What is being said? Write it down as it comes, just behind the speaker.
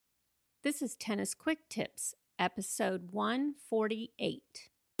This is Tennis Quick Tips, episode 148.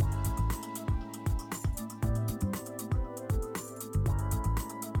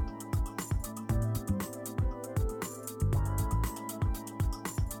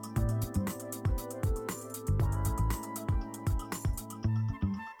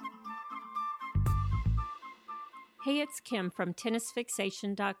 Hey, it's Kim from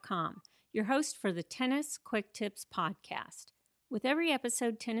TennisFixation.com, your host for the Tennis Quick Tips podcast. With every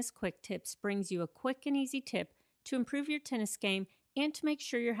episode, Tennis Quick Tips brings you a quick and easy tip to improve your tennis game and to make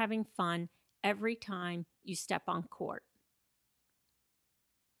sure you're having fun every time you step on court.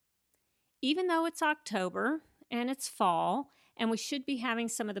 Even though it's October and it's fall, and we should be having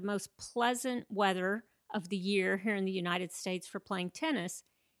some of the most pleasant weather of the year here in the United States for playing tennis,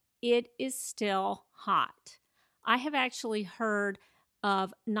 it is still hot. I have actually heard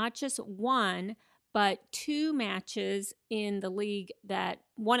of not just one, but two matches in the league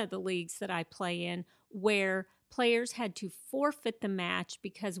one of the leagues that I play in, where players had to forfeit the match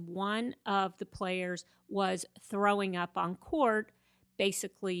because one of the players was throwing up on court,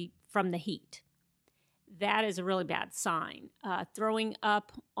 basically from the heat. That is a really bad sign. Throwing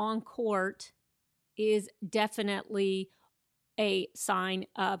up on court is definitely a sign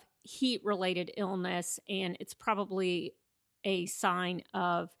of heat-related illness, and it's probably a sign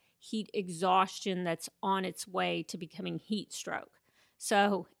of heat exhaustion that's on its way to becoming heat stroke.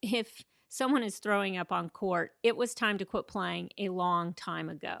 So if someone is throwing up on court, it was time to quit playing a long time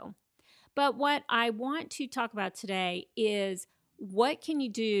ago. But what I want to talk about today is what can you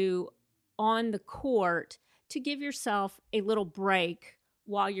do on the court to give yourself a little break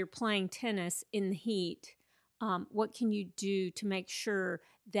while you're playing tennis in the heat. What can you do to make sure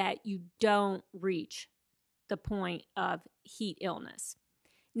that you don't reach the point of heat illness?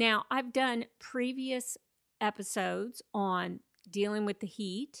 Now, I've done previous episodes on dealing with the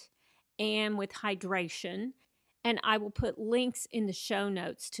heat and with hydration, and I will put links in the show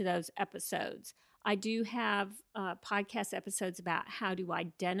notes to those episodes. I do have podcast episodes about how to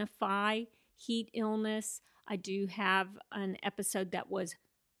identify heat illness. I do have an episode that was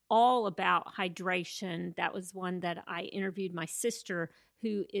all about hydration. That was one that I interviewed my sister,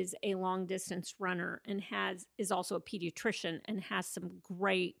 who is a long distance runner and is also a pediatrician and has some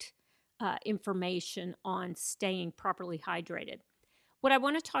great information on staying properly hydrated. What I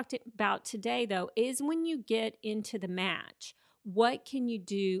want to talk about today, though, is when you get into the match, what can you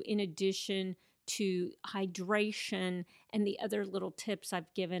do in addition to hydration and the other little tips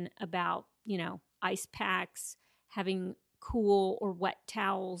I've given about, ice packs, having cool or wet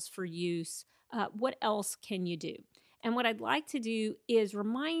towels for use. What else can you do? And what I'd like to do is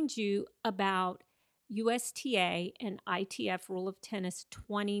remind you about USTA and ITF Rule of Tennis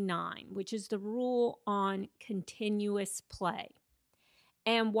 29, which is the rule on continuous play.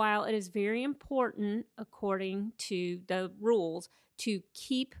 And while it is very important, according to the rules, to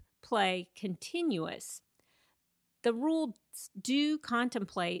keep play continuous, the rules do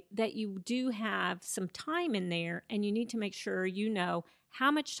contemplate that you do have some time in there, and you need to make sure you know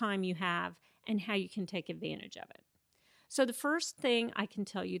how much time you have and how you can take advantage of it. So the first thing I can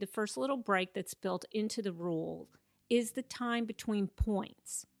tell you, the first little break that's built into the rule is the time between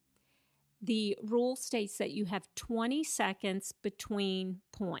points. The rule states that you have 20 seconds between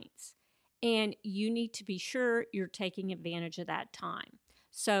points, and you need to be sure you're taking advantage of that time.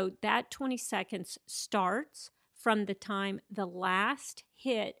 So that 20 seconds starts from the time the last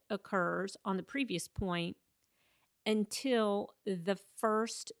hit occurs on the previous point until the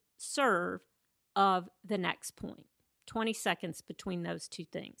first serve of the next point. 20 seconds between those two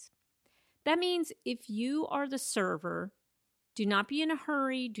things. That means if you are the server, do not be in a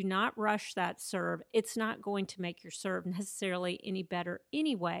hurry, do not rush that serve. It's not going to make your serve necessarily any better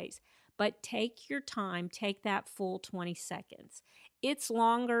anyways, but take your time, take that full 20 seconds. It's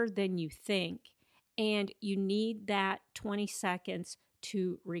longer than you think, and you need that 20 seconds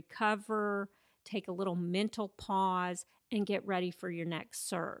to recover, take a little mental pause, and get ready for your next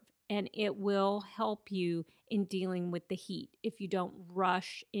serve. And it will help you in dealing with the heat if you don't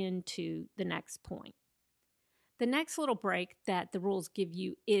rush into the next point. The next little break that the rules give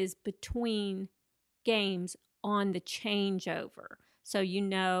you is between games on the changeover. So you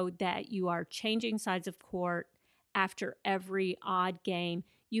know that you are changing sides of court after every odd game.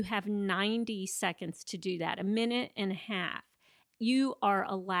 You have 90 seconds to do that, a minute and a half. You are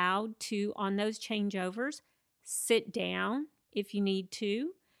allowed to, on those changeovers, sit down if you need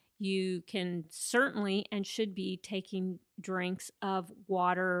to. You can certainly and should be taking drinks of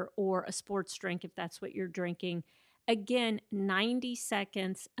water or a sports drink if that's what you're drinking. Again, 90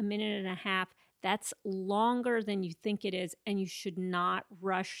 seconds, a minute and a half, that's longer than you think it is, and you should not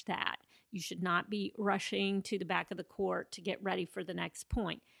rush that. You should not be rushing to the back of the court to get ready for the next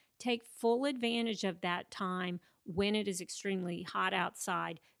point. Take full advantage of that time when it is extremely hot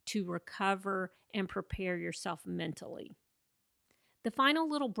outside to recover and prepare yourself mentally. The final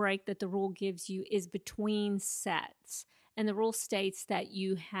little break that the rule gives you is between sets. And the rule states that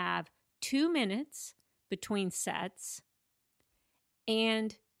you have 2 minutes between sets.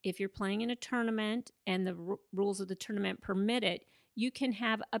 And if you're playing in a tournament and the rules of the tournament permit it, you can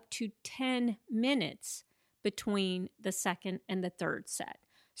have up to 10 minutes between the second and the third set.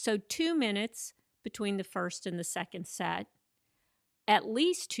 So 2 minutes between the first and the second set, at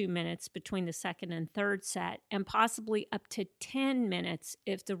least 2 minutes between the second and third set, and possibly up to 10 minutes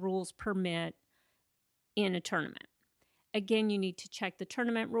if the rules permit in a tournament. Again, you need to check the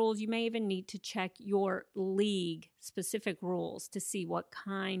tournament rules. You may even need to check your league specific rules to see what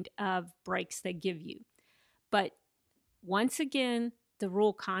kind of breaks they give you. But once again, the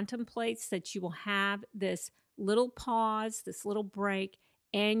rule contemplates that you will have this little pause, this little break,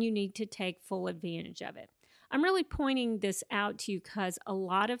 and you need to take full advantage of it. I'm really pointing this out to you because a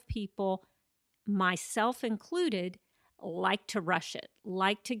lot of people, myself included, like to rush it,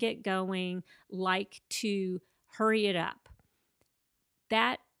 like to get going, like to hurry it up.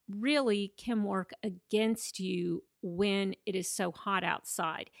 That really can work against you when it is so hot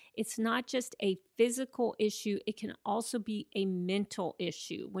outside. It's not just a physical issue, it can also be a mental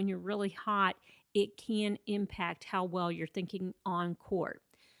issue. When you're really hot, it can impact how well you're thinking on court.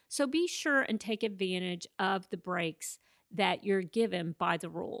 So be sure and take advantage of the breaks that you're given by the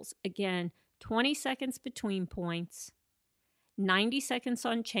rules. Again, 20 seconds between points, 90 seconds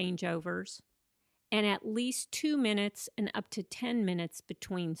on changeovers, and at least 2 minutes and up to 10 minutes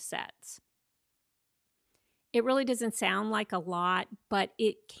between sets. It really doesn't sound like a lot, but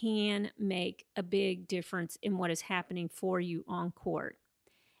it can make a big difference in what is happening for you on court.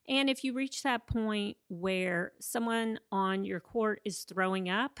 And if you reach that point where someone on your court is throwing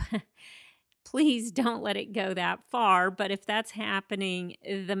up, please don't let it go that far. But if that's happening,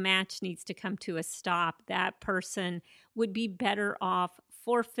 the match needs to come to a stop. That person would be better off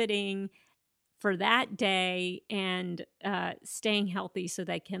forfeiting for that day and staying healthy so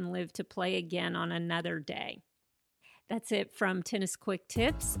they can live to play again on another day. That's it from Tennis Quick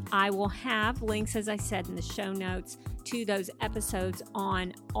Tips. I will have links, as I said, in the show notes to those episodes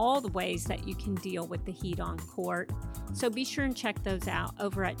on all the ways that you can deal with the heat on court. So be sure and check those out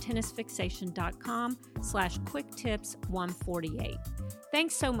over at tennisfixation.com/quicktips148.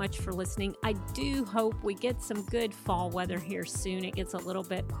 Thanks so much for listening. I do hope we get some good fall weather here soon. It gets a little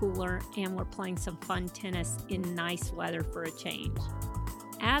bit cooler and we're playing some fun tennis in nice weather for a change.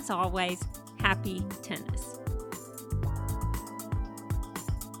 As always, happy tennis.